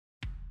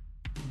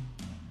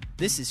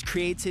This is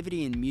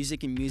Creativity in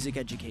Music and Music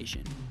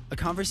Education, a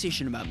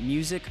conversation about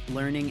music,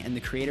 learning, and the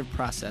creative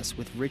process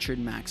with Richard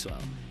Maxwell,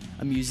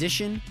 a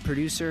musician,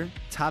 producer,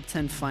 top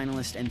 10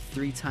 finalist, and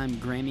 3-time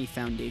Grammy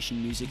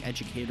Foundation Music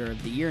Educator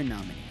of the Year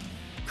nominee,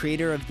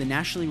 creator of the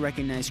nationally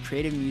recognized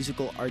Creative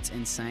Musical Arts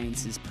and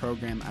Sciences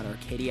program at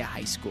Arcadia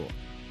High School.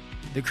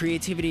 The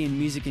Creativity in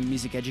Music and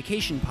Music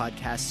Education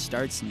podcast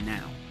starts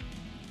now.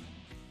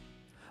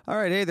 All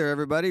right, hey there,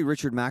 everybody.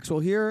 Richard Maxwell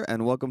here,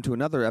 and welcome to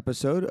another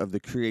episode of the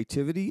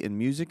Creativity in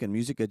Music and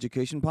Music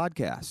Education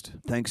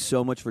podcast. Thanks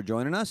so much for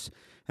joining us,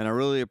 and I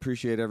really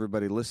appreciate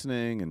everybody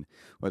listening, and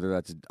whether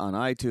that's on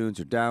iTunes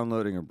or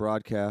downloading or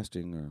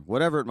broadcasting or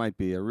whatever it might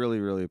be, I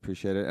really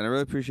appreciate it, and I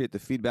really appreciate the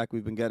feedback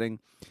we've been getting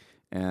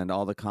and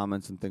all the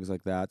comments and things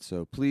like that.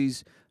 So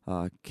please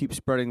keep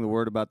spreading the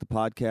word about the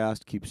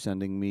podcast. Keep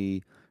sending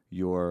me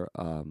your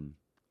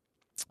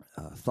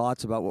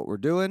thoughts about what we're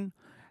doing.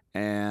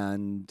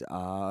 And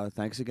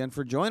thanks again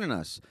for joining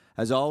us.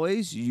 As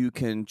always, you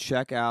can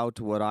check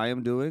out what I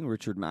am doing,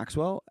 Richard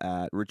Maxwell,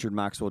 at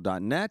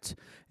richardmaxwell.net.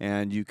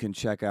 And you can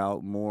check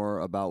out more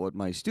about what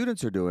my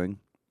students are doing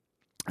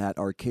at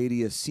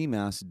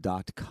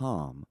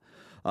arcadiacmass.com.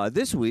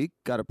 This week,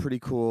 got a pretty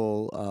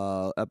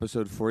cool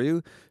episode for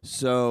you.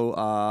 So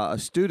a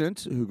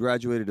student who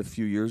graduated a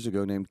few years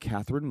ago named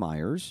Catherine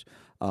Myers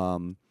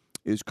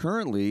is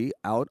currently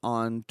out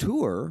on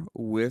tour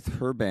with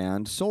her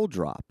band Soul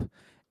Drop.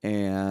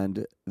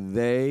 And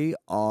they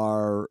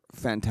are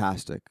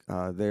fantastic.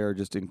 They are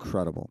just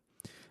incredible.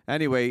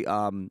 Anyway,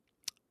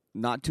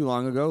 not too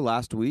long ago,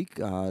 last week,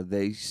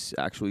 they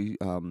actually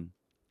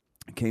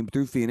came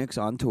through Phoenix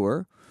on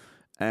tour.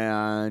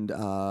 And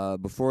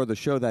before the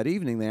show that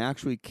evening, they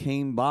actually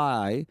came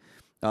by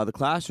the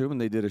classroom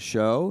and they did a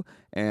show.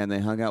 And they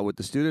hung out with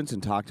the students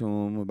and talked to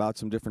them about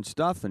some different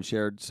stuff and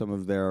shared some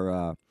of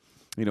their,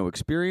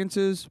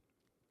 experiences.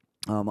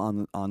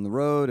 On the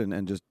road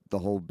and just the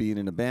whole being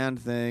in a band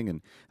thing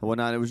and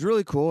whatnot. It was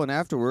really cool. And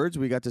afterwards,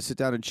 we got to sit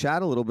down and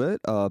chat a little bit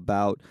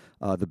about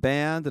the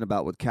band and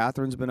about what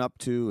Catherine's been up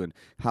to and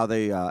how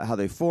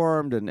they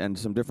formed and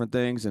some different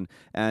things. And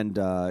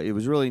it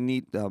was really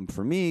neat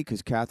for me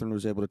because Catherine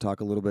was able to talk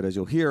a little bit, as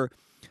you'll hear,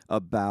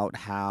 about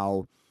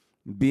how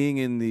being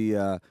in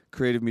the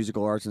Creative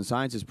Musical Arts and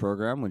Sciences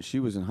program when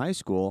she was in high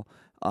school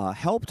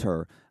helped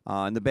her.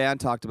 And the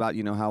band talked about,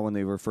 how when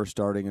they were first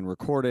starting and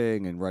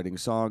recording and writing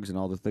songs and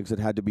all the things that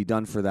had to be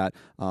done for that,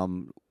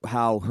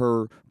 how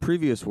her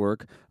previous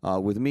work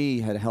with me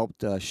had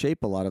helped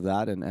shape a lot of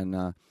that.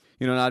 And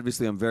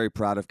obviously I'm very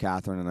proud of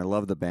Catherine and I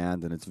love the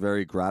band, and it's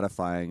very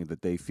gratifying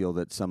that they feel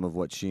that some of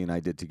what she and I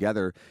did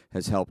together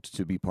has helped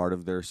to be part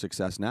of their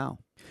success now.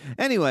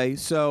 Anyway,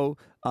 so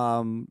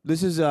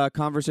this is a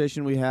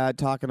conversation we had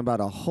talking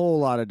about a whole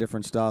lot of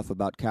different stuff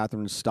about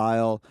Catherine's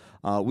style.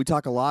 We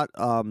talk a lot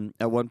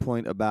at one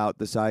point about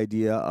this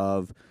idea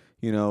of,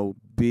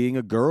 being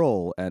a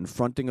girl and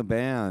fronting a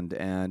band.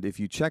 And if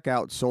you check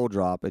out Soul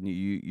Drop, and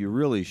you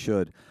really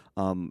should,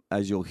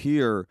 as you'll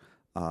hear,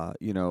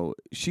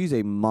 she's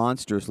a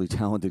monstrously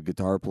talented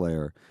guitar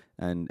player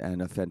and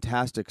a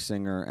fantastic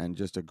singer and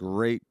just a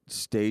great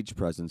stage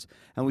presence.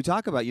 And we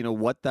talk about,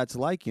 what that's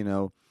like,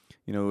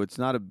 it's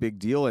not a big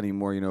deal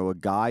anymore. A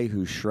guy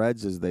who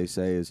shreds, as they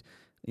say, is,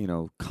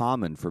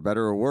 common for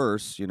better or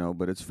worse,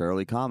 but it's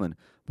fairly common.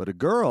 But a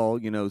girl,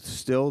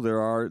 still there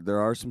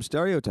are some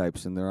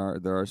stereotypes and there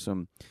are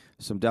some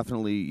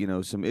definitely,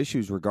 some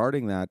issues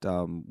regarding that,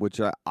 which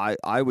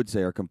I would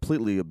say are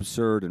completely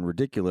absurd and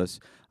ridiculous.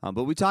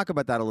 But we talk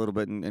about that a little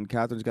bit, and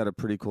Catherine's got a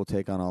pretty cool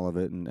take on all of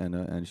it,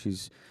 and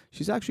she's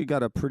actually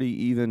got a pretty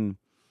even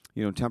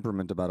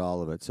temperament about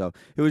all of it. So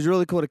it was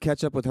really cool to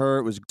catch up with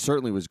her. It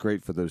certainly was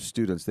great for those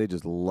students. They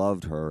just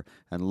loved her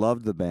and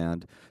loved the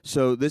band.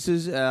 So this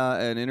is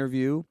an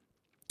interview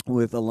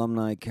with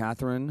alumni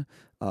Catherine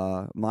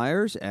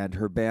Myers and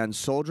her band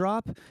Soul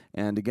Drop.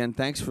 And again,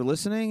 thanks for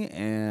listening.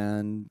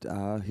 And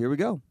here we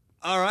go.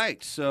 All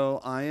right,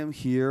 so I am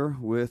here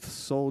with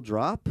Soul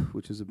Drop,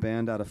 which is a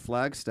band out of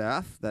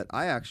Flagstaff that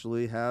I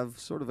actually have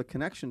sort of a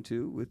connection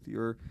to with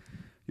your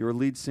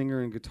lead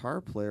singer and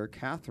guitar player.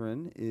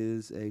 Catherine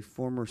is a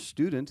former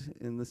student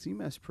in the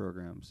CMAS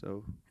program.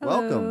 So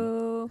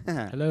Hello.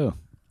 Welcome. Hello.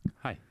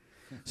 Hi.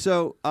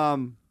 So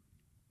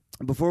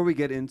before we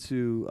get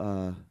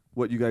into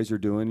what you guys are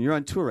doing, you're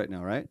on tour right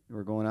now, right?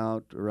 We're going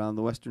out around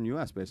the western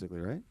U.S.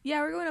 basically, right?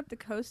 Yeah, we're going up the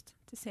coast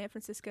to San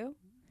Francisco.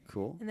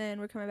 Cool. And then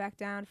we're coming back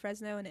down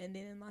Fresno and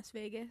ending in Las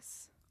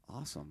Vegas.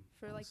 Awesome.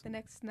 For like the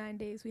next 9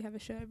 days, we have a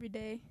show every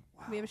day.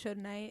 Wow. We have a show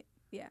tonight.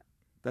 Yeah.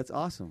 That's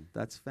awesome.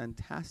 That's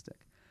fantastic.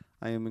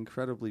 I am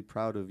incredibly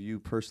proud of you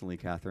personally,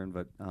 Catherine,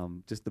 but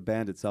just the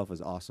band itself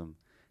is awesome,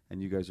 and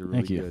you guys are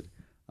really good.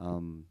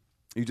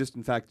 You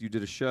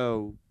did a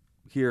show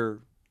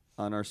here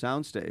on our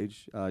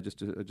soundstage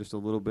just a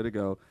little bit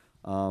ago,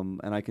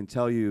 and I can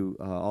tell you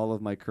all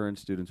of my current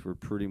students were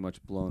pretty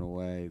much blown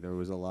away. There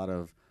was a lot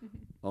of,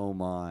 oh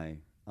my.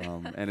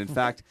 And in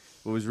fact,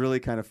 what was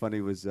really kind of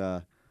funny was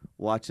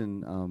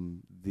watching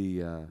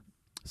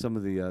some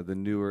of the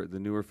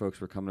newer folks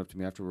were coming up to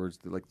me afterwards,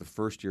 like the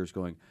first years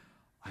going,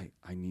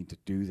 I need to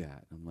do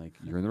that. I'm like,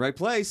 you're in the right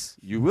place.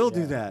 You will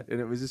do Yeah. that. And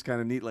it was just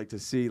kind of neat, like to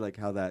see like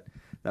how that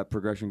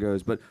progression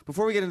goes. But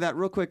before we get into that,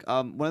 real quick,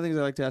 one of the things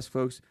I like to ask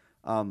folks,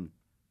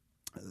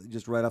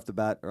 just right off the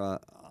bat,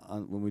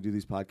 when we do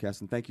these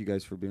podcasts, and thank you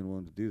guys for being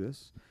willing to do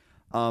this.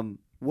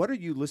 What are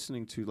you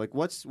listening to? Like,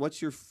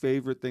 what's your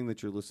favorite thing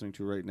that you're listening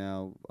to right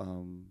now?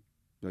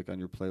 Like on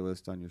your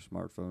playlist on your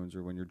smartphones,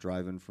 or when you're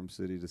driving from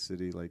city to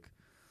city. Like,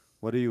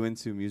 what are you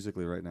into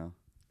musically right now?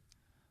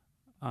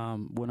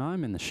 When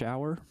I'm in the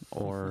shower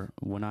or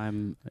when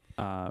I'm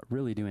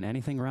really doing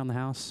anything around the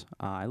house,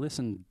 I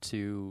listen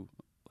to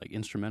like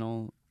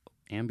instrumental,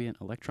 ambient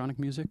electronic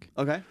music.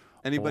 Okay.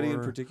 Anybody in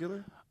Or-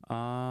 particular?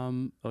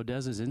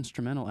 Odessa's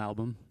instrumental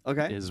album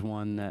Okay. is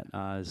one that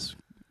is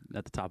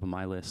at the top of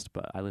my list,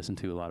 but I listen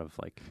to a lot of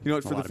like You know what?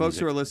 a For the lot of folks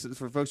who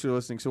music. are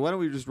listening, so why don't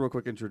we just real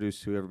quick introduce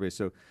to everybody?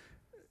 So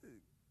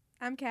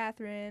I'm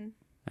Catherine.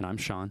 And I'm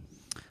Sean.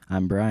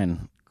 I'm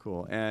Brian.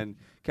 cool. And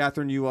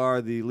Catherine, you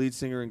are the lead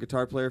singer and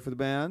guitar player for the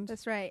band,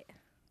 That's right.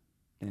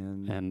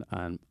 and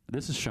And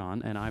this is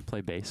Sean, and I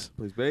play bass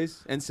plays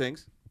bass and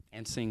sings.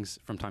 and sings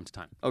from time to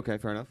time. Okay,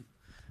 fair enough.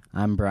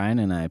 I'm Brian,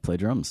 and I play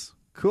drums.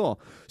 Cool.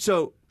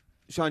 So,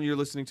 Sean, you're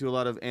listening to a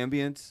lot of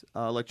ambient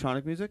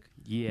electronic music.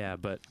 Yeah,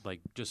 but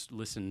like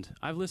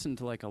I've listened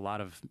to like a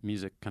lot of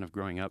music kind of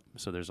growing up,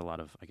 so there's a lot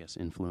of, I guess,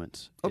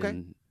 influence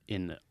Okay.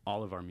 in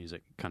all of our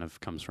music kind of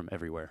comes from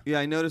everywhere. Yeah,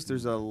 I noticed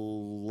there's a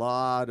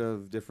lot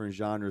of different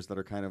genres that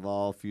are kind of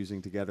all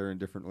fusing together in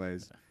different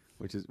ways,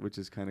 which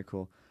is kind of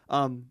cool.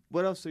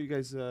 What else are you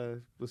guys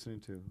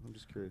listening to? I'm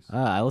just curious.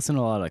 I listen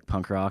to a lot of like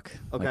punk rock,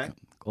 Okay. like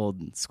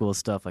old school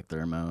stuff like the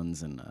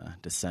Ramones and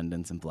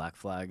Descendants and Black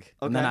Flag.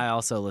 And then Okay. I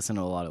also listen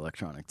to a lot of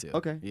electronic too.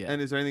 Okay. Yeah.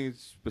 And is there anything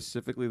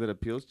specifically that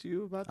appeals to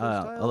you about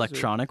those styles? or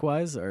Electronic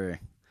wise, or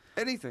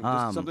anything,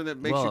 just something that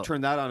makes you well,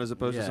 turn that on as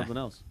opposed to yeah. something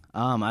else.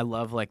 I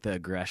love like the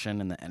aggression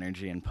and the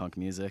energy in punk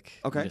music.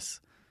 And Okay. just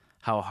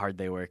how hard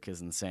they work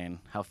is insane.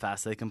 How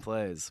fast they can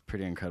play is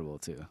pretty incredible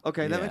too.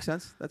 Okay, that Yeah. makes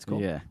sense. That's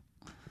cool. Yeah.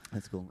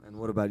 That's cool. And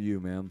what about you,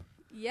 ma'am?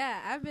 Yeah,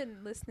 I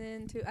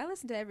listen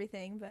to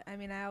everything, but I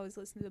mean, I always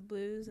listen to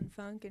blues and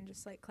funk and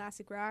just like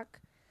classic rock.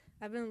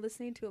 I've been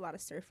listening to a lot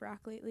of surf rock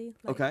lately.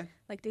 Like, Okay.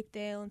 Like Dick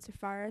Dale and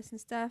Surfaris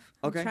and stuff.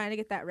 Okay. I'm trying to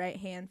get that right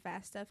hand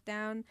fast stuff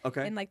down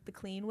Okay. in like the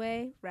clean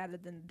way rather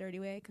than the dirty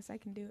way, because I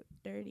can do it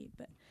dirty,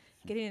 but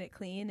getting it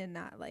clean and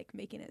not like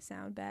making it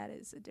sound bad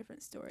is a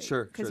different story.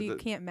 Sure, Because sure, you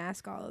the- can't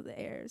mask all of the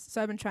airs.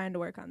 So I've been trying to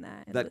work on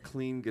that. And That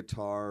clean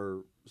guitar,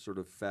 sort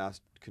of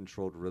fast,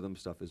 controlled rhythm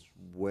stuff is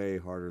way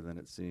harder than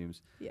it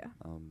seems. yeah.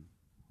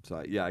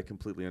 I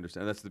completely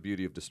understand. That's the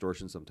beauty of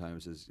distortion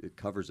sometimes is it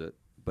covers it,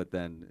 but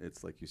then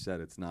it's like you said,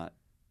 it's not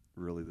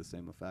really the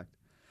same effect.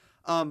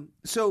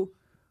 So,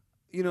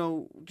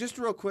 just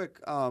real quick,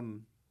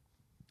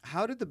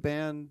 how did the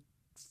band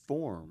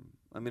form?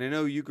 I mean, I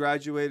know you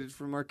graduated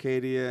from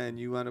Arcadia and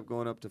you wound up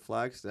going up to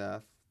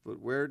Flagstaff, but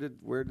how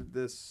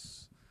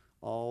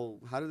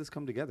did this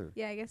come together?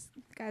 Yeah, I guess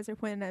guys are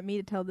pointing at me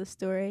to tell this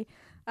story.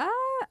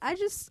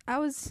 I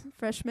was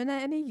freshman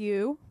at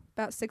NAU,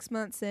 about 6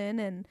 months in,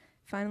 and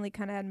finally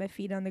kind of had my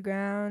feet on the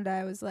ground.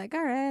 I was like,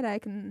 all right, I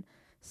can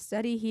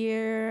study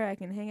here, I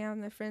can hang out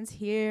with my friends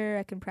here,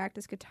 I can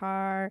practice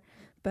guitar,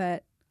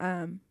 but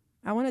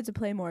I wanted to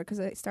play more because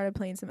I started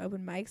playing some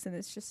open mics, and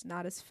it's just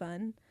not as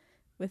fun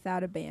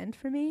without a band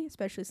for me,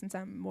 especially since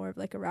I'm more of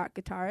like a rock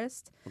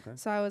guitarist. Okay.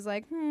 So I was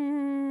like,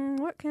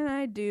 what can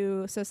I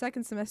do? So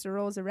second semester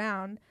rolls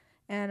around,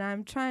 and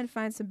I'm trying to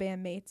find some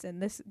bandmates,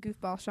 and this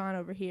goofball Sean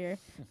over here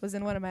was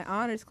in one of my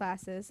honors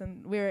classes,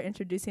 and we were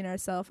introducing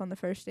ourselves on the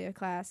first day of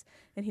class,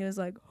 and he was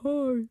like,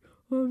 hi,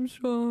 I'm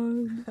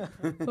Sean.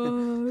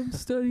 I'm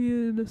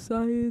studying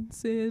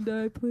science, and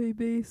I play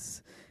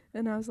bass.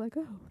 And I was like,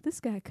 oh,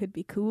 this guy could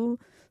be cool.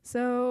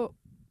 So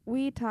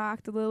we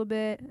talked a little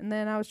bit, and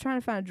then I was trying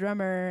to find a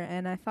drummer,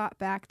 and I thought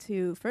back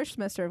to first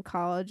semester of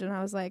college, and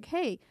I was like,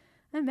 hey,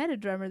 I met a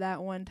drummer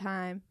that one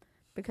time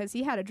because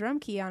he had a drum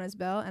key on his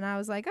belt, and I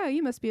was like, oh,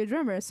 you must be a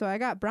drummer. So I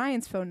got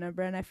Brian's phone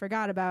number, and I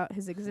forgot about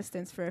his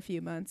existence for a few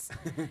months.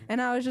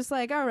 And I was just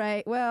like, all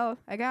right, well,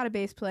 I got a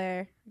bass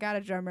player, got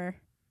a drummer.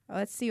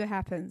 Let's see what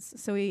happens.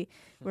 So we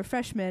were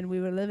freshmen. We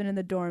were living in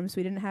the dorms.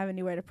 We didn't have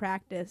anywhere to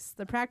practice.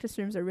 The practice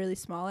rooms are really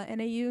small at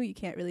NAU. You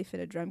can't really fit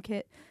a drum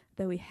kit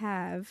that we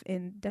have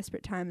in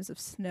desperate times of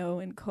snow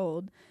and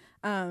cold.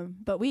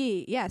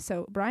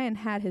 So Brian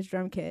had his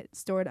drum kit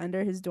stored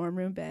under his dorm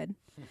room bed.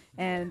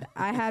 And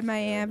I had my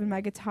amp and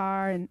my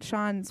guitar, and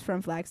Sean's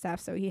from Flagstaff,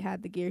 so he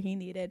had the gear he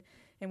needed.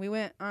 And we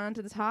went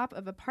onto the top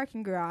of a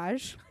parking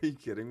garage. Are you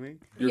kidding me?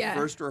 Your Yeah.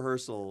 first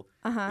rehearsal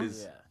Uh-huh.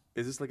 is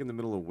this like in the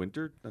middle of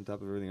winter on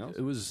top of everything else?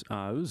 It was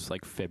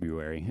like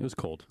February. It was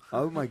cold.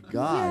 Oh my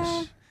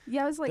gosh.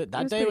 Yeah, it was like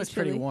that it day was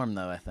pretty chilly. warm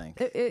though, I think.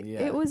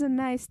 It was a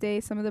nice day.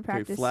 Some of the Okay,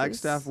 practices.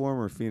 Flagstaff warm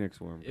or Phoenix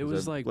warm? It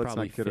was like let's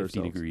probably not kid 50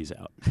 ourselves. degrees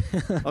out.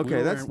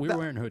 Okay, we were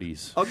wearing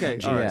hoodies. okay.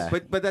 All right, Yeah.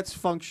 but that's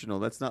functional.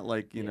 That's not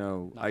like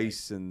not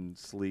ice and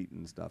sleet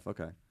and stuff.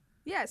 Okay.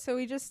 Yeah, so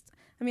I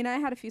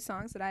had a few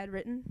songs that I had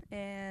written,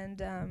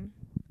 and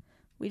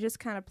we just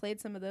kind of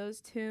played some of those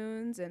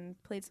tunes and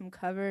played some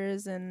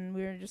covers, and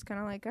we were just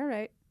kind of like, all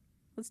right,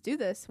 let's do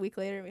this. A week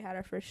later, we had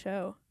our first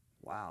show.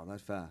 Wow,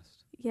 that's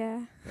fast.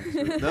 Yeah.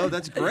 No,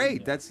 that's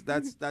great.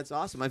 That's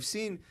awesome. I've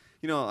seen,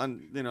 I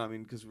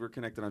mean, because we're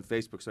connected on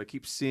Facebook, so I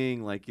keep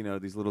seeing like,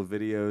 these little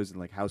videos and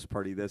like house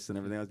party this and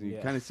everything else, and you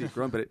kind of see it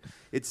growing. But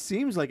it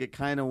seems like it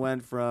kind of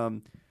went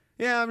from,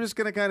 I'm just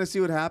gonna kind of see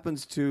what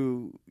happens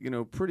to,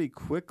 pretty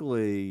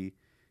quickly.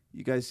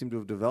 You guys seem to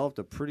have developed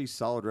a pretty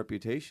solid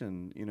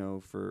reputation,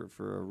 for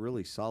a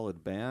really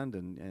solid band,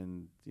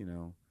 and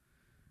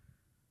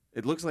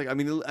it looks like I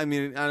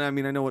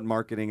know what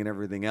marketing and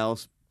everything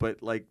else,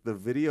 but like the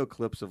video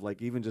clips of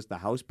like even just the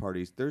house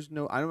parties,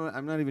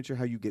 I'm not even sure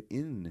how you get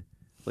in.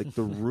 Like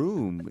the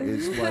room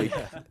is like,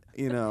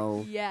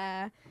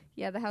 Yeah,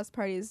 the house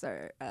parties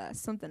are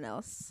something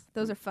else.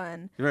 Those are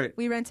fun. Right.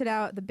 We rented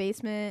out the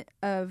basement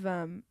of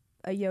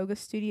a yoga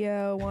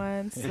studio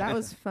once. That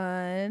was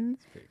fun.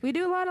 We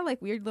do a lot of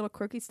like weird little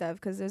quirky stuff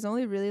because there's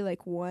only really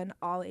like one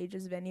all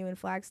ages venue in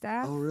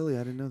Flagstaff. Oh, really?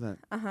 I didn't know that.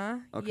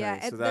 Okay.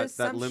 Yeah, so there's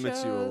that some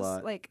limits you a shows,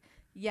 lot. Like,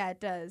 yeah, it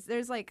does.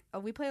 There's like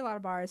we play a lot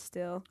of bars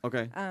still.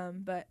 Okay.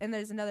 And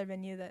there's another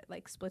venue that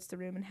like splits the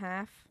room in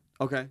half.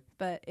 Okay.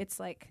 But it's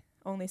like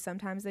only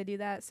sometimes they do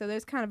that. So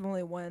there's kind of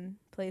only one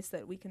place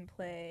that we can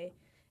play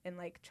and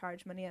like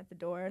charge money at the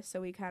door.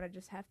 So we kind of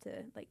just have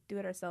to like do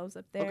it ourselves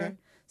up there. Okay.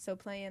 So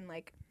playing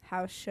like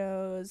house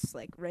shows,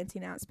 like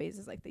renting out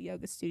spaces like the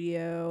yoga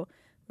studio.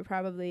 We're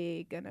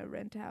probably gonna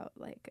rent out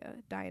like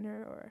a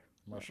diner or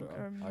Martial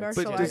But arts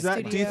do you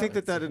studio. think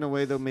that in a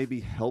way though maybe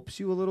helps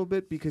you a little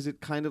bit, because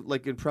it kind of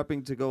like in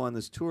prepping to go on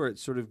this tour,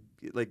 it's sort of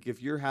like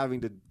if you're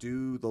having to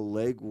do the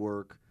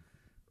legwork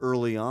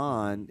early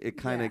on, it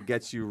kind of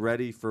gets you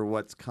ready for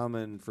what's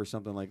coming for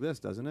something like this,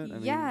 doesn't it?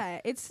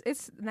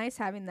 It's nice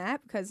having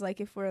that because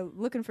like if we're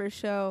looking for a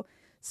show,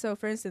 so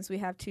for instance we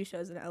have 2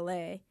 shows in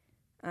LA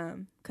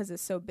because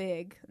it's so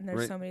big and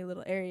there's so many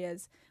little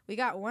areas. We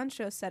got one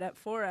show set up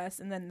for us,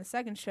 and then the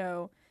second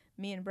show,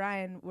 me and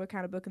Brian were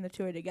kind of booking the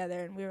tour together,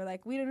 and we were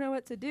like, we don't know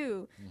what to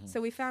do.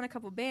 So we found a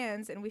couple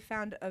bands, and we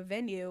found a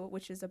venue,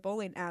 which is a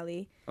bowling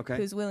alley,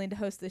 who's willing to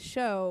host the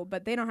show,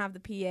 but they don't have the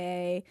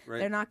PA.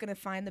 They're not going to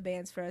find the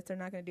bands for us. They're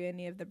not going to do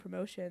any of the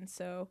promotion.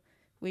 So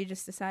we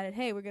just decided,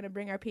 hey, we're going to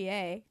bring our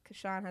PA, because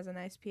Sean has a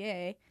nice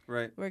PA.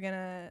 Right. We're going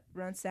to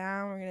run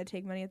sound. We're going to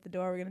take money at the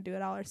door. We're going to do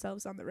it all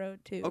ourselves on the road,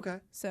 too. Okay.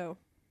 So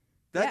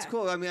that's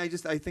cool. I mean,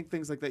 I think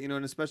things like that,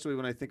 and especially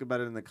when I think about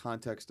it in the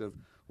context of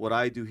what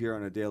I do here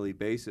on a daily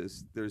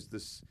basis, there's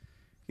this,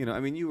 I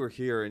mean, you were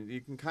here and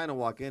you can kind of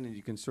walk in and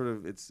you can sort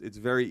of, it's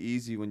very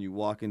easy when you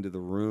walk into the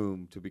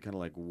room to be kind of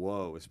like,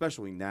 whoa,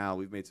 especially now.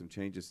 We've made some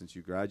changes since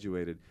you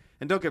graduated.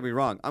 And don't get me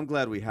wrong, I'm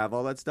glad we have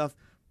all that stuff,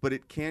 but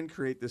it can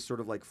create this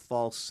sort of like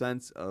false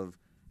sense of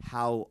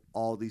how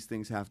all these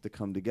things have to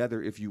come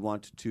together if you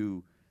want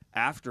to,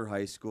 after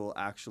high school,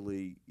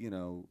 actually,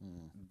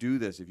 do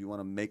this. If you want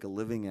to make a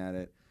living at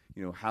it,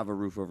 have a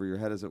roof over your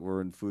head, as it were,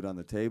 and food on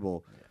the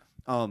table.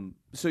 Yeah.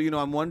 So,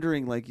 I'm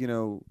wondering, like,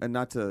 and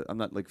I'm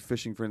not like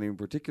fishing for anything in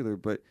particular,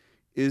 but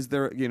is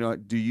there,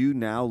 do you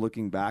now,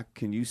 looking back,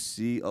 can you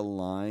see a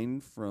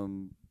line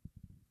from,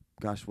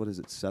 gosh, what is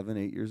it, 7,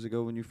 8 years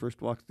ago when you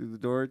first walked through the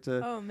door to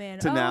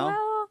now?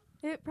 Well,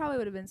 it probably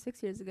would have been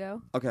 6 years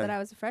ago that I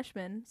was a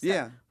freshman. So,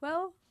 yeah.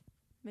 Well,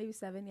 maybe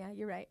 7. Yeah,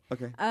 you're right.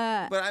 Okay.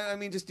 But I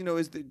mean, just,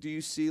 do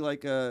you see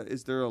like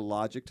is there a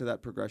logic to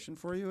that progression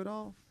for you at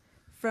all?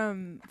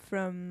 From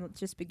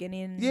just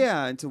beginning.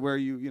 Yeah, and to where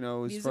you,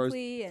 as far as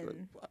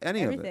and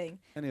any everything.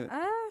 Any of it.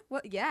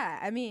 Well, yeah.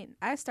 I mean,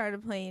 I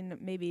started playing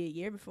maybe a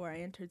year before I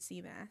entered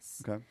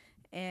CMAS. Okay.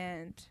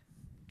 And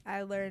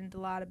I learned a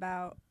lot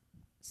about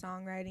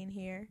songwriting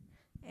here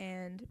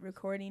and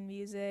recording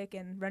music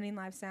and running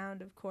live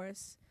sound, of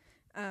course,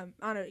 on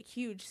a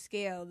huge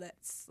scale.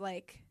 That's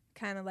like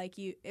kind of like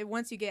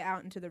once you get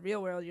out into the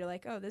real world, you're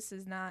like, oh, this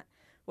is not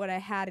what I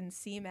had in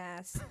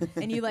CMAS.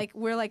 And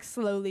we're like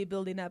slowly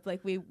building up.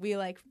 Like we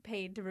like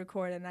paid to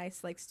record a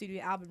nice like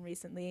studio album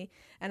recently,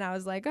 and I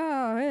was like,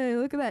 oh, hey,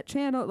 look at that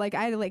channel. Like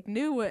I like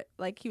knew what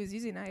like he was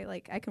using.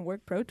 I can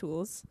work Pro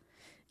Tools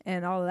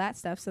and all of that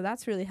stuff. So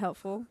that's really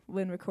helpful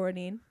when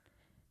recording.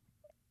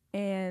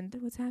 And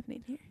what's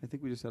happening here? I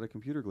think we just had a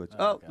computer glitch.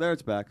 Oh, there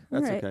it's back.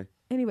 That's right. okay.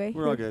 Anyway,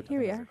 we're all good.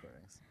 Here we are.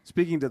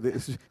 Speaking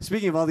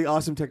of all the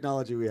awesome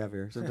technology we have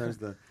here, sometimes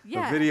the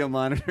video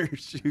monitor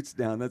shoots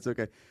down. That's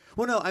okay.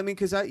 Well, no, I mean,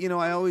 because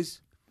I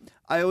always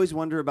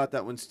wonder about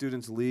that when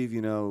students leave,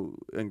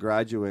 and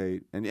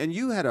graduate. And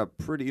you had a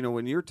pretty,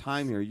 when your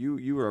time here,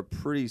 you were a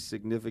pretty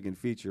significant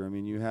feature. I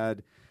mean, you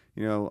had,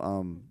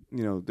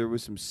 there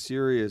was some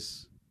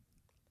serious,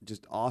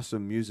 just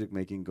awesome music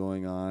making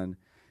going on,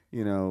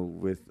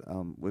 with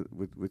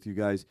you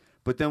guys.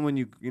 But then when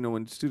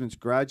when students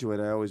graduate,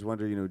 I always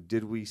wonder,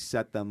 did we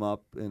set them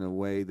up in a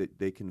way that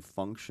they can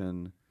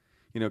function?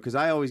 Because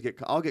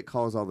I'll get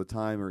calls all the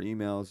time or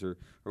emails or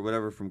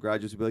whatever from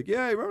graduates who be like,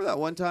 yeah, remember that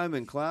one time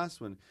in class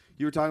when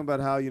you were talking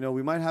about how,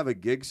 we might have a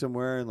gig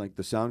somewhere and like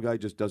the sound guy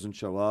just doesn't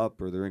show up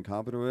or they're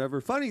incompetent or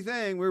whatever. Funny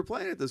thing, we were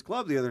playing at this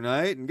club the other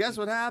night and guess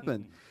what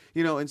happened?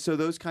 and so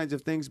those kinds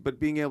of things, but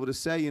being able to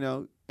say,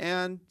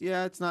 and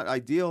yeah, it's not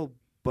ideal,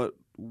 but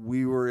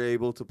we were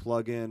able to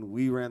plug in,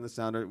 we ran the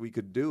sound, we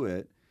could do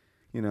it,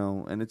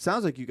 and it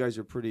sounds like you guys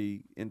are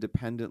pretty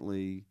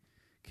independently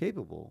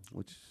capable,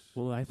 which...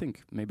 Well, I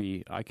think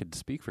maybe I could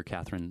speak for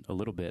Catherine a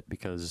little bit,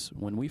 because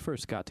when we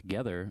first got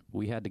together,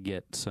 we had to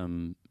get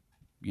some,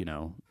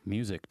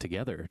 music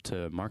together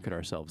to market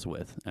ourselves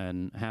with,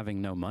 and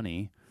having no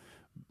money,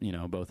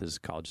 both as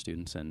college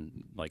students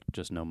and like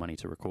just no money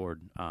to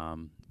record,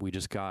 we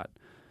just got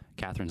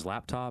Catherine's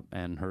laptop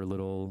and her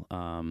little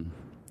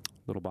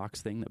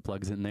box thing that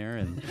plugs in there,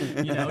 and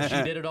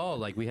she did it all.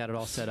 Like, we had it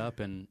all set up,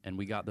 and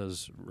we got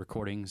those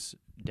recordings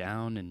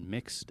down and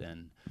mixed,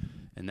 and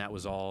that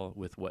was all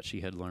with what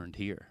she had learned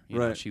here.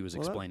 Right. She was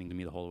explaining to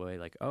me the whole way,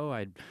 like, oh,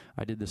 I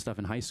did this stuff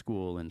in high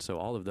school, and so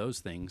all of those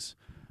things,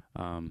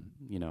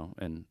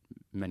 and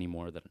many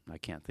more that I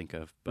can't think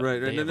of. But right.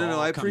 they have No.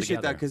 all I come appreciate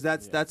that, together.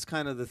 because that's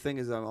kind of the thing,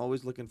 is I'm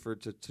always looking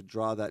to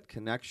draw that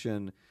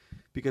connection,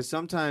 because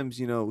sometimes,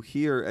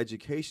 here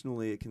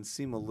educationally, it can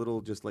seem a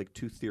little just like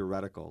too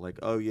theoretical. Like,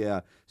 oh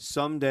yeah,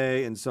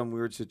 someday in some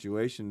weird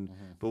situation.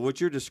 Mm-hmm. But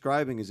what you're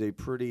describing is a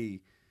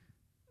pretty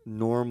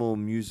normal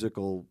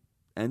musical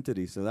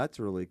entity, so that's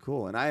really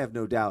cool. And I have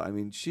no doubt. I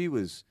mean, she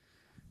was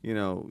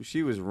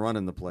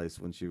running the place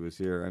when she was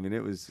here. I mean,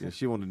 it was,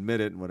 she won't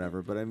admit it and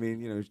whatever, but I mean,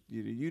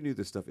 you knew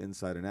this stuff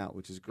inside and out,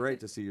 which is great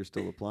to see you're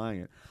still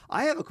applying it.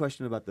 I have a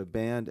question about the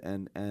band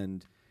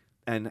and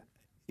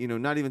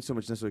not even so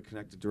much necessarily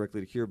connected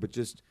directly to here, but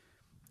just,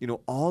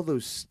 all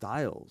those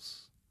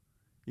styles,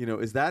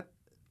 is that,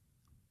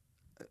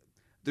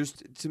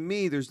 to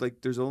me,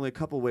 there's only a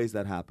couple ways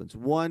that happens.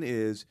 One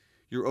is,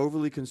 you're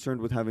overly concerned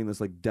with having this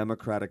like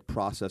democratic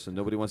process, and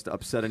nobody wants to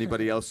upset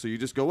anybody else, so you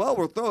just go, well,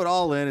 we'll throw it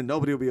all in, and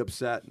nobody will be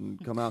upset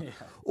and come out.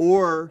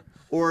 Or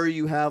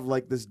you have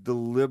like this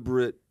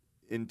deliberate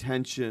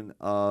intention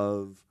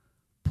of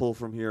pull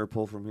from here,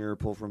 pull from here,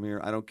 pull from here.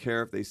 I don't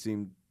care if they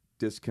seem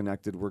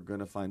disconnected. We're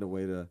gonna find a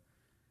way to.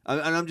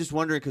 And I'm just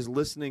wondering, because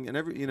listening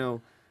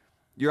and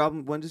your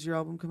album. When does your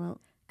album come out?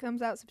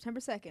 Comes out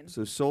September 2nd.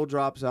 So Soul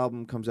Drops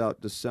album comes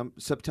out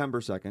September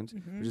 2nd,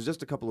 Mhm. which is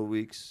just a couple of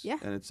weeks. Yeah.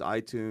 And it's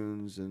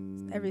iTunes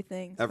and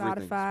Everything.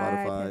 Everything. Spotify,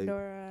 Spotify.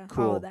 Pandora,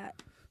 Cool. all of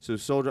that. So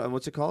Soul Drops, and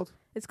what's it called?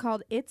 It's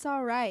called It's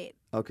All Right.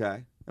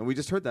 Okay. And we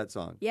just heard that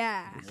song.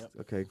 Yeah.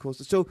 Okay, cool.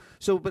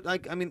 But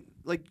like, I mean,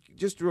 like,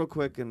 just real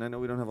quick, and I know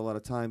we don't have a lot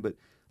of time, but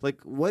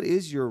like, what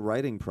is your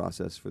writing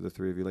process for the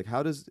three of you? Like,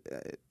 how does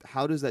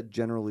that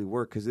generally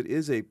work? Because it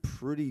is a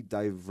pretty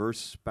diverse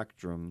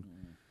spectrum.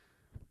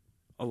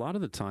 A lot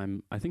of the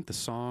time, I think the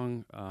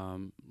song,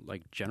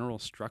 like general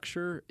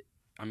structure,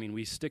 I mean,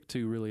 we stick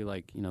to really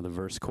like, the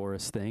verse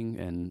chorus thing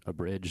and a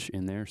bridge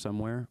in there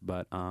somewhere.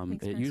 But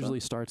Thanks, it Maxwell. usually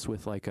starts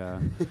with like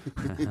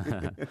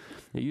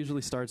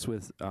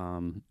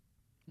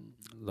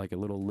like a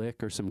little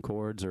lick or some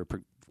chords or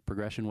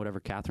progression, whatever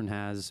Catherine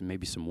has,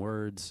 maybe some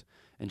words.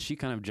 And she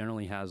kind of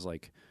generally has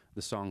like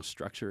the song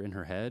structure in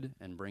her head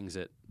and brings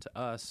it to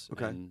us.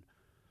 Okay. And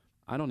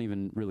I don't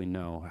even really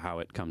know how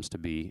it comes to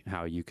be,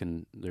 how you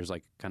can, there's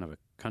like kind of a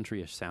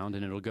countryish sound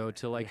and it'll go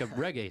to like a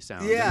reggae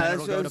sound. Yeah, and then that's it'll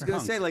what I go was to going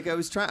to punk. say.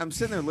 Like, I'm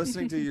sitting there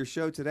listening to your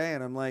show today,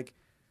 and I'm like,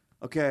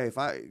 okay,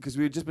 because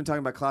we had just been talking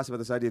about class about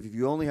this idea of if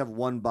you only have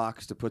one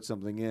box to put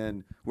something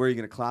in, where are you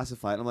going to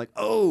classify it? And I'm like,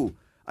 oh,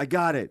 I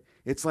got it.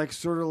 It's like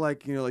sort of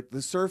like, like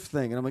the surf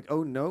thing. And I'm like,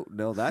 oh, no,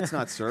 that's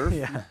not surf.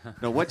 Yeah.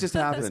 No, what just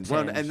happened?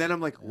 Well, changed. and then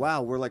I'm like,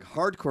 wow, we're like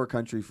hardcore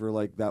country for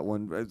like that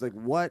one. It's like,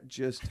 what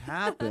just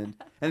happened?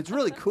 And it's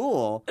really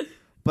cool.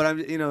 But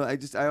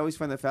I always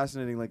find that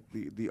fascinating, like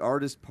the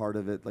artist part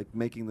of it, like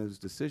making those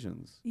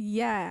decisions.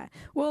 Yeah.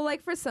 Well,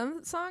 like for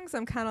some songs,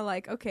 I'm kind of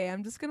like, okay,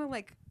 I'm just going to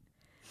like,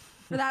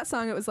 for that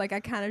song, it was like, I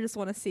kind of just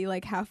want to see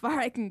like how far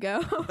I can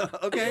go.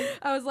 Okay.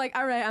 I was like,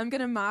 all right, I'm going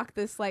to mock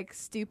this like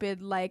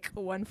stupid like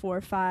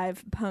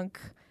 1-4-5 punk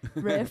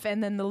riff.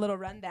 And then the little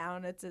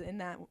rundown it's in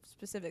that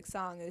specific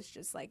song is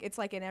just like, it's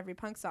like in every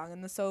punk song.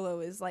 And the solo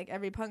is like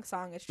every punk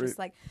song. It's just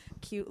like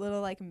cute little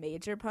like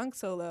major punk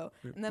solo.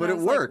 And then But I it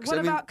was works. Like, I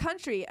what mean- about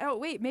country? Oh,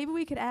 wait, maybe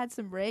we could add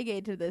some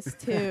reggae to this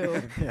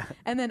too.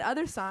 And then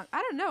other song,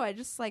 I don't know. I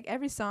just like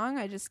every song,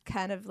 I just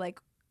kind of like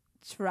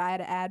try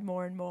to add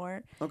more and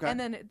more. Okay. And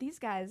then these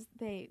guys,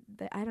 they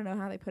I don't know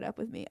how they put up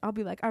with me. I'll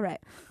be like, all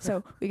right,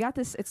 so we got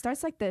this. It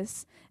starts like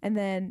this, and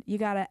then you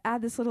gotta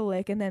add this little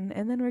lick, and then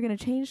we're gonna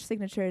change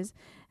signatures,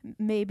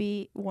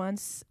 maybe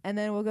once, and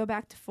then we'll go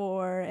back to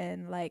 4.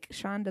 And like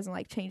Sean doesn't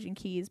like changing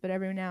keys, but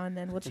every now and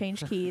then we'll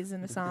change keys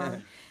in the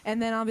song,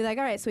 and then I'll be like,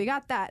 all right, so we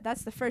got that.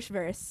 That's the first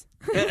verse,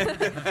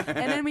 and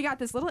then we got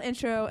this little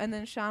intro, and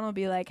then Sean will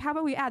be like, how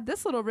about we add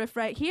this little riff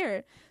right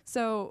here?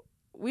 So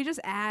we just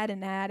add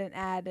and add and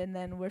add, and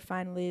then we're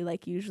finally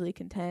like usually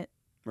content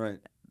Right.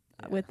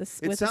 with the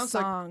It with the sounds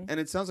song. like, and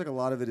it sounds like a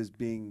lot of it is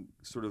being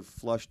sort of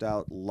flushed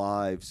out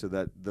live, so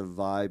that the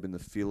vibe and the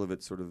feel of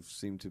it sort of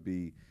seem to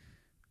be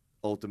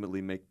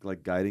ultimately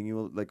guiding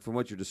you. Like from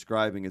what you're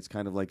describing, it's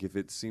kind of like if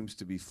it seems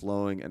to be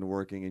flowing and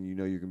working, and you're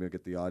gonna be able to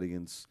get the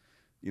audience,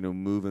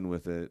 moving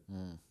with it.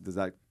 Does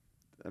that?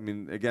 I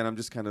mean, again, I'm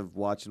just kind of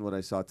watching what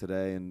I saw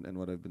today and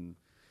what I've been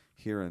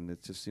hearing.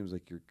 It just seems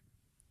like you're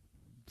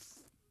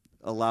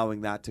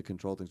allowing that to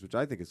control things, which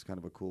I think is kind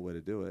of a cool way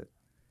to do it.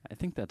 I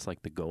think that's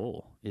like the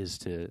goal is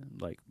to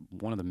like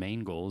one of the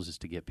main goals is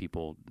to get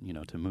people, you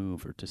know, to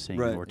move or to sing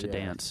Right. or to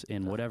dance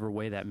in whatever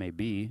way that may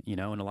be, you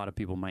know, and a lot of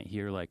people might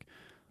hear like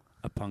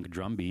a punk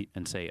drum beat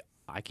and say,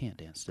 I can't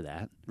dance to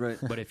that. Right.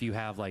 But if you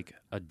have like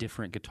a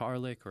different guitar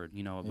lick or,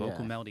 you know, a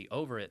vocal Yeah. melody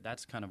over it,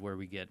 that's kind of where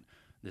we get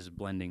this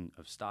blending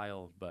of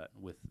style, but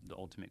with the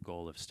ultimate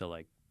goal of still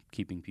like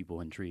keeping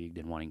people intrigued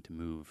and wanting to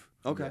move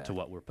Okay. to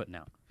what we're putting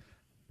out.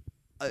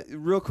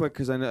 Real quick,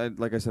 because I know,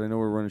 like I said, I know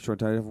we're running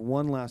short on time. I have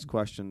one last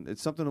question.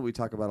 It's something that we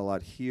talk about a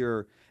lot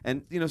here,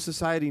 and you know,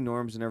 society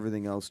norms and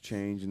everything else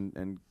change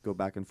and go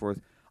back and forth.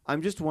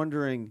 I'm just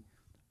wondering,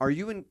 are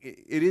you in?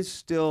 It is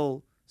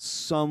still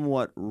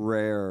somewhat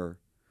rare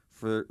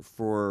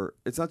for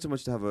it's not so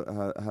much to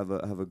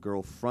have a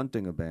girl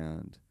fronting a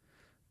band,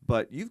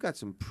 but you've got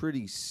some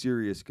pretty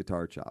serious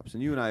guitar chops,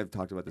 and you and I have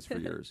talked about this for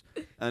years.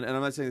 And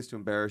I'm not saying this to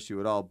embarrass you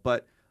at all,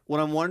 but what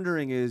I'm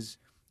wondering is,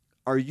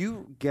 are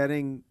you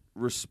getting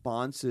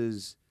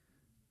responses?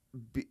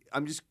 I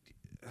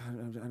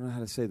don't know how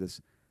to say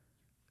this.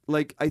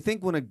 Like, I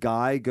think when a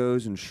guy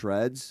goes and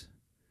shreds,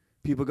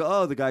 people go,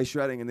 "Oh, the guy's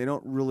shredding," and they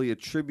don't really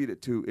attribute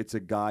it to it's a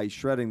guy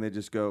shredding. They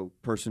just go,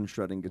 "Person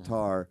shredding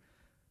guitar."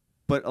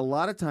 But a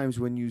lot of times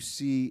when you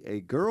see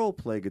a girl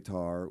play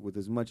guitar with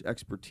as much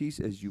expertise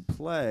as you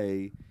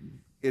play,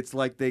 it's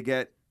like they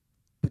get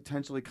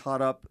potentially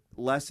caught up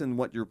less in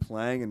what you're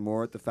playing and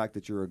more at the fact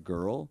that you're a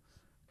girl.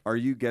 Are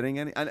you getting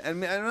any? I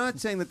mean, I'm not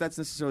saying that that's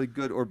necessarily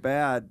good or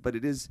bad, but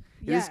it is.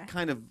 It is Yeah.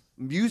 kind of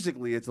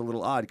musically, it's a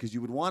little odd because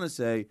you would want to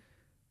say,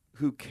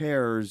 "Who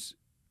cares?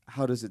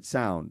 How does it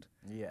sound?"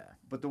 Yeah.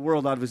 But the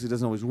world obviously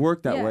doesn't always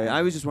work that Yeah. way.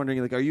 I was just wondering,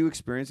 like, are you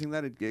experiencing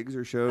that at gigs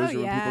or shows, or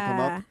when people come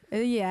up?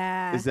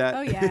 Yeah. Is that-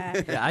 Oh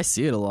yeah. Yeah, I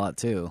see it a lot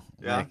too.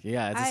 Yeah? Like,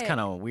 yeah, it's just I- kind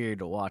of weird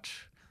to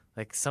watch.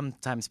 Like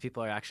sometimes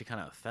people are actually kind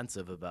of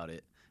offensive about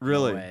it. in a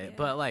Really? way. Yeah.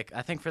 But like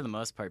I think for the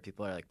most part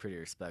people are like pretty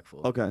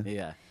respectful. Okay.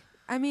 Yeah.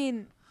 I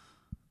mean,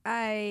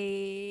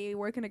 I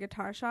work in a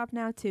guitar shop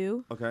now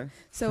too, Okay.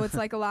 so it's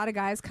like a lot of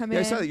guys come Yeah,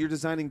 I in. saw that you're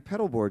designing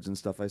pedal boards and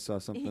stuff. I saw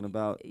something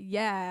about.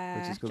 Yeah.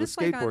 Which is called a just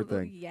like skateboard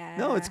thing. Yeah.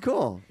 No, it's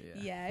cool.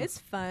 Yeah, it's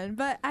fun.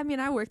 But I mean,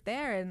 I work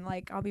there and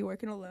like I'll be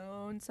working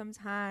alone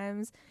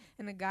sometimes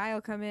and a guy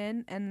will come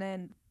in and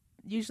then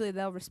usually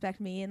they'll respect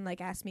me and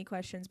like ask me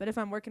questions. But if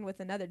I'm working with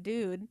another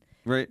dude,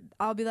 Right.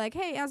 I'll be like,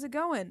 "Hey, how's it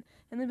going?"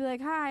 And they'll be like,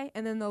 "Hi."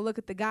 And then they'll look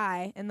at the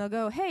guy and they'll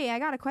go, "Hey, I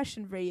got a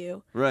question for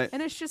you." Right.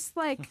 And it's just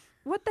like,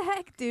 what the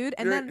heck, dude?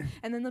 And Right.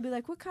 then they'll be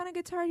like, "What kind of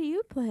guitar do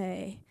you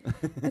play?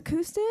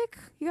 Acoustic?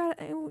 You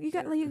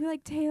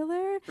like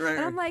Taylor?" Right,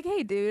 And I'm like,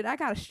 "Hey, dude, I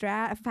got a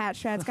Strat, a fat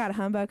Strat's got a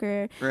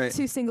humbucker, Right.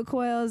 2 single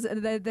coils."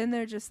 And then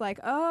they're just like,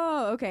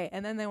 "Oh, okay."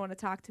 And then they want to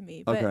talk to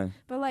me. But Okay.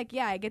 but like,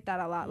 yeah, I get that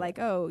a lot. Like,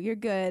 "Oh, you're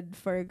good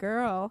for a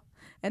girl."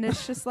 And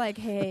it's just like,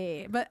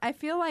 hey. But I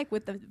feel like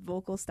with the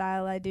vocal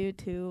style I do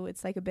too,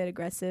 it's like a bit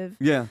aggressive.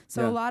 Yeah.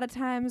 So yeah. a lot of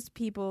times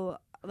people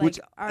like Which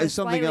are is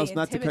something slightly else,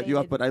 not to cut you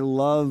off, intimidated. but I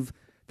love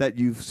that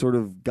you've sort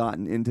of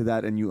gotten into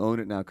that and you own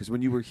it now. Because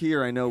when you were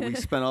here, I know we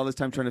spent all this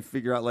time trying to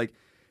figure out, like,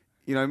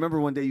 you know, I remember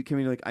one day you came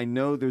in, you're like, I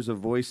know there's a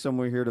voice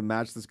somewhere here to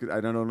match this.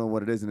 I don't know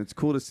what it is. And it's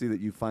cool to see that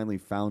you finally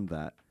found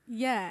that.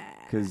 Yeah,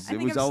 'Cause I it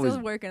think was I'm always-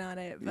 still working on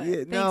it. But Yeah,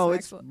 thanks, no,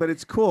 Maxwell. but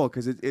it's cool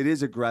because it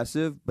is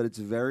aggressive, but it's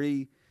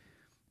very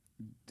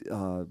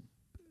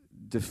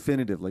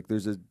definitive. Like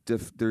there's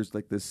there's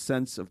like this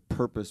sense of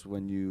purpose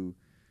when you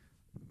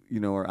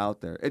know are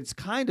out there. It's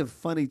kind of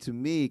funny to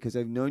me because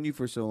I've known you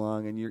for so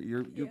long, and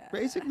you're Yeah.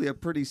 basically a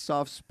pretty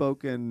soft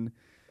spoken,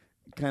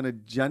 kind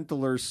of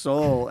gentler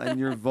soul, and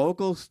your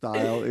vocal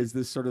style is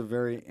this sort of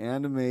very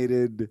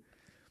animated,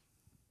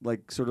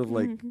 like sort of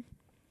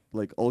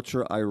like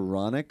ultra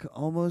ironic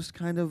almost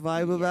kind of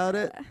vibe about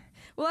it. Yeah.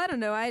 Well, I don't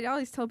know. I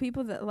always tell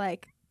people that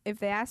like if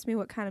they ask me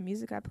what kind of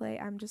music I play,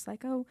 I'm just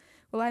like, "Oh,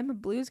 well, I'm a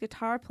blues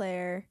guitar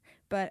player,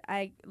 but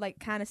I like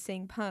kind of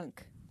sing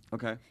punk."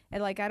 Okay.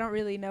 And like I don't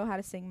really know how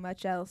to sing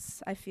much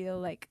else. I feel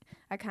like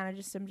I kind of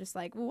just am just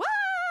like, "Wah!"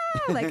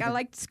 Like I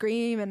like to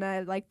scream and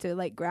I like to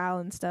like growl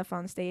and stuff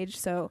on stage.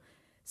 So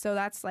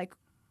that's like,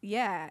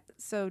 yeah.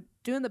 So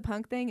doing the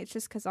punk thing, it's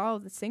just 'cause all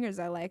of the singers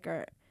I like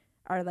are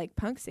like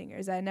punk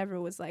singers. I never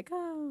was like,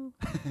 "Oh,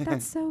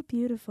 that's so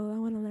beautiful. I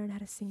want to learn how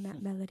to sing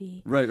that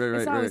melody." Right.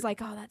 It's always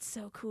like, "Oh, that's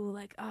so cool."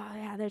 Like, "Oh,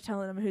 yeah, they're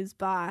telling them who's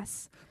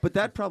boss." But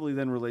that probably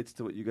then relates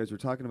to what you guys were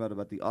talking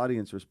about the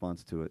audience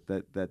response to it.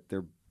 That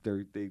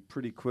they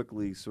pretty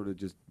quickly sort of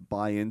just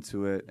buy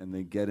into it and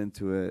they get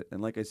into it.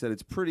 And like I said,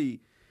 it's pretty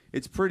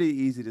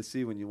easy to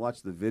see when you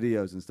watch the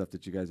videos and stuff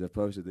that you guys have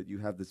posted that you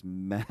have this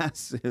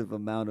massive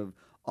amount of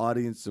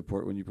audience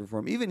support when you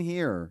perform. Even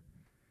here,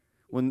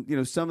 when you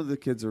know some of the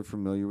kids are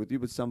familiar with you,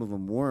 but some of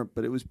them weren't.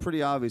 But it was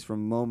pretty obvious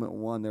from moment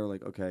one. They were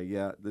like, "Okay,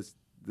 yeah, this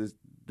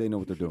they know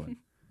what they're doing."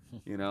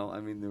 You know,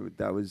 I mean,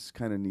 that was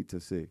kind of neat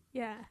to see.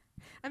 Yeah.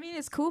 I mean,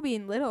 it's cool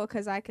being little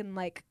because I can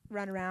like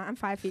run around. I'm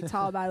 5 feet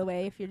tall, by the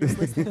way, if you're just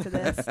listening to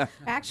this.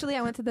 Actually,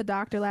 I went to the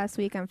doctor last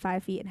week. I'm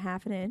 5 feet and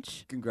half an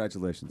inch.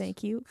 Congratulations.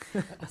 Thank you.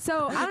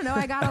 So I don't know.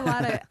 I got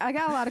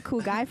a lot of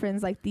cool guy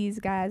friends like these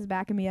guys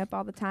backing me up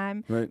all the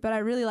time. Right. But I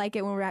really like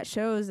it when we're at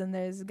shows and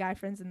there's guy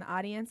friends in the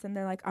audience and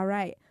they're like, all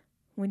right,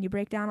 when you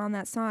break down on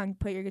that song,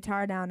 put your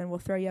guitar down and we'll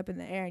throw you up in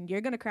the air and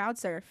you're gonna crowd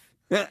surf.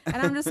 And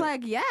I'm just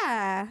like,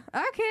 yeah,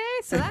 okay.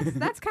 So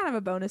that's kind of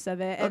a bonus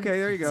of it. And Okay,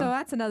 there you go. so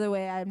that's another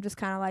way I'm just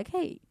kind of like,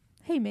 hey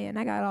man,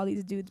 I got all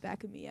these dudes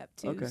backing me up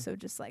too. Okay. So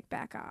just like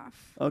back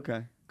off.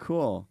 Okay,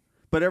 cool.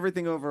 But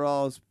everything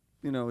overall is,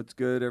 it's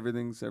good.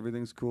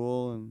 Everything's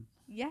cool, and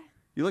Yeah.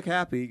 you look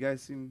happy. You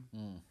guys seem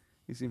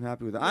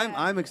happy with it. Yeah.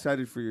 I'm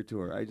excited for your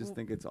tour. I just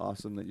think it's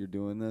awesome that you're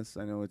doing this.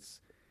 I know it's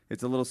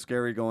a little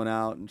scary going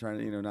out and trying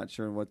to, not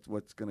sure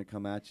what's going to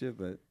come at you,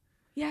 but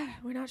Yeah,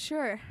 we're not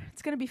sure.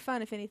 It's gonna be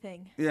fun if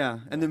anything. yeah,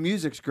 and the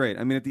music's great.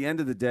 I mean, at the end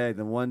of the day,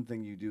 the one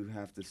thing you do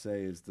have to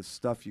say is the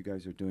stuff you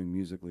guys are doing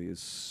musically is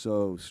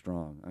so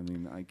strong. I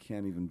mean, I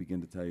can't even begin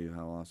to tell you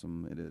how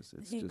awesome it is.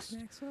 It's Thanks, just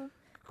Maxwell.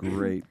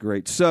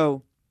 great.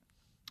 So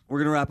we're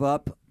going to wrap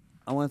up.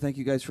 I want to thank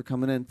you guys for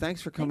coming in.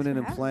 Thanks for coming Thanks in for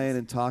and having playing us.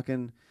 and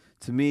talking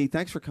to me.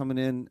 Thanks for coming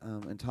in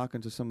and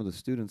talking to some of the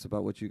students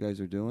about what you guys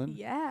are doing.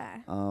 Yeah.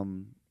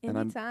 And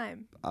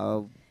Anytime.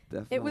 I'll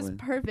definitely. It was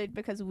perfect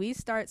because we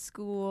start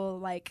school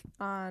like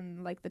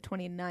on like the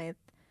 29th.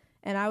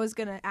 And I was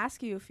going to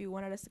ask you if you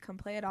wanted us to come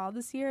play at all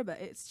this year, but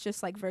it's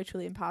just like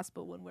virtually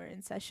impossible when we're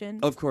in session.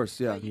 Of course,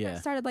 yeah. But you guys Yeah.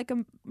 started like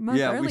a month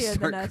Yeah, we earlier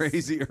start than us.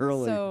 crazy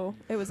early. So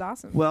it was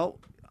awesome. Well,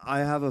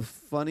 I have a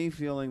funny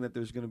feeling that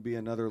there's going to be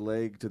another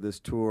leg to this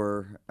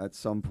tour at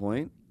some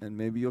point, and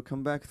maybe you'll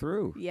come back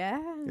through.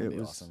 Yeah. It be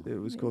was awesome. it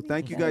was cool. Maybe.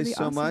 Thank you That'd guys be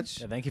so awesome.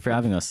 much. Yeah, thank you for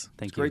having us.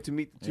 Thank It's you. great to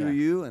meet the two Yeah. of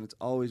you, and it's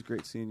always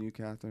great seeing you,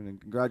 Catherine.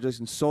 And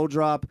congratulations. Soul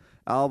Drop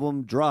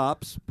album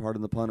drops,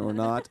 pardon the pun or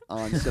not,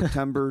 on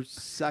September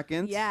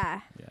 2nd.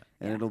 Yeah.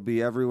 And Yeah. it'll be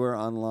everywhere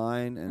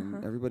online,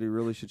 and everybody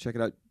really should check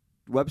it out.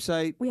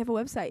 Website? We have a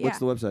website. What's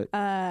the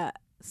website?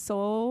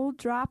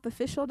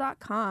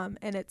 SoulDropOfficial.com,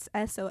 and it's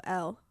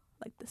SOL,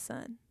 like the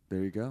sun. There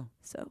you go.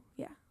 So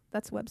yeah,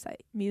 that's the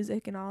website.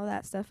 Music and all of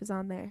that stuff is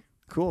on there.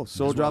 Cool.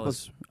 Soul As Drop well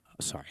is.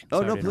 Sorry. Oh,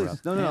 sorry no, to please.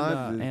 interrupt.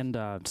 No, And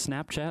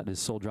Snapchat is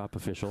Soul Drop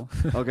Official.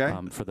 Okay.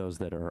 For those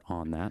that are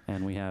on that,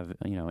 and we have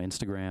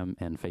Instagram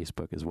and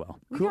Facebook as well.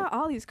 We Cool. got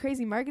all these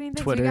crazy marketing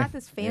things. Twitter. We got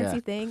this fancy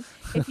Yeah. thing.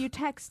 If you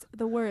text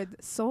the word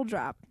Soul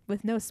Drop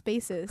with no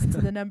spaces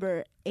to the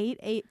number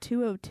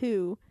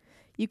 88202,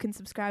 you can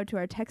subscribe to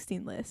our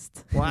texting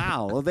list.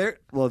 Wow.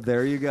 Well,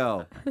 there you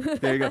go.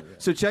 There you go.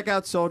 So check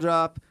out Soul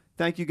Drop.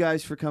 Thank you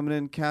guys for coming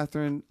in.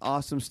 Catherine,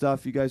 awesome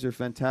stuff. You guys are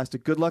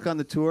fantastic. Good luck on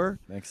the tour.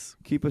 Thanks.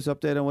 Keep us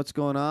updated on what's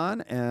going on,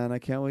 and I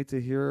can't wait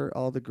to hear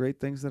all the great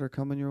things that are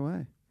coming your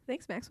way.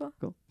 Thanks, Maxwell.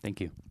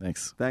 Thank you.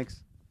 Thanks.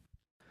 Thanks.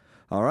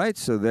 All right,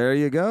 so there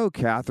you go.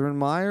 Catherine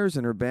Myers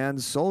and her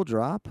band Soul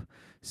Drop.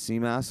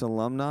 CMAS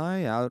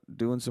alumni out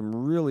doing some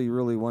really,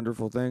 really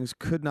wonderful things.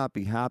 Could not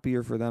be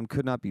happier for them.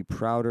 Could not be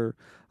prouder.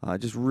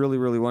 Just really,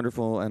 really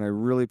wonderful, and I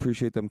really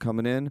appreciate them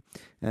coming in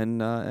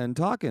and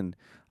talking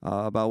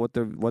about what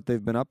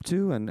they've been up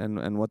to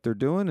and what they're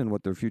doing and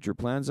what their future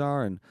plans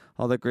are and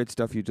all that great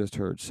stuff you just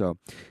heard. So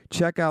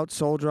check out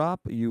Soul Drop.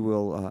 You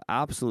will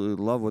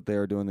absolutely love what they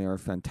are doing. They are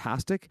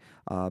fantastic.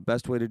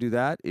 Best way to do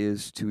that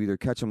is to either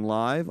catch them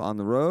live on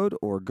the road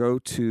or go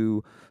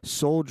to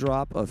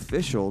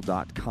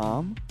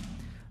souldropofficial.com.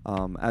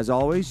 As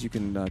always, you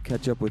can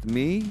catch up with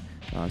me,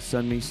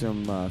 send me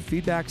some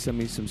feedback, send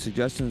me some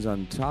suggestions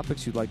on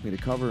topics you'd like me to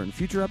cover in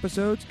future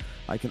episodes.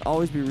 I can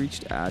always be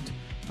reached at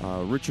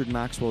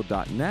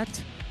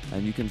richardmaxwell.net,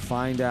 and you can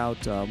find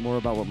out more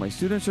about what my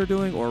students are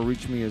doing or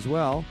reach me as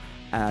well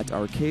at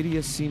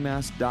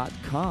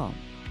arcadiacmas.com.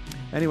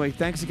 Anyway,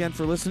 thanks again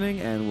for listening,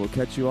 and we'll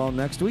catch you all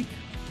next week.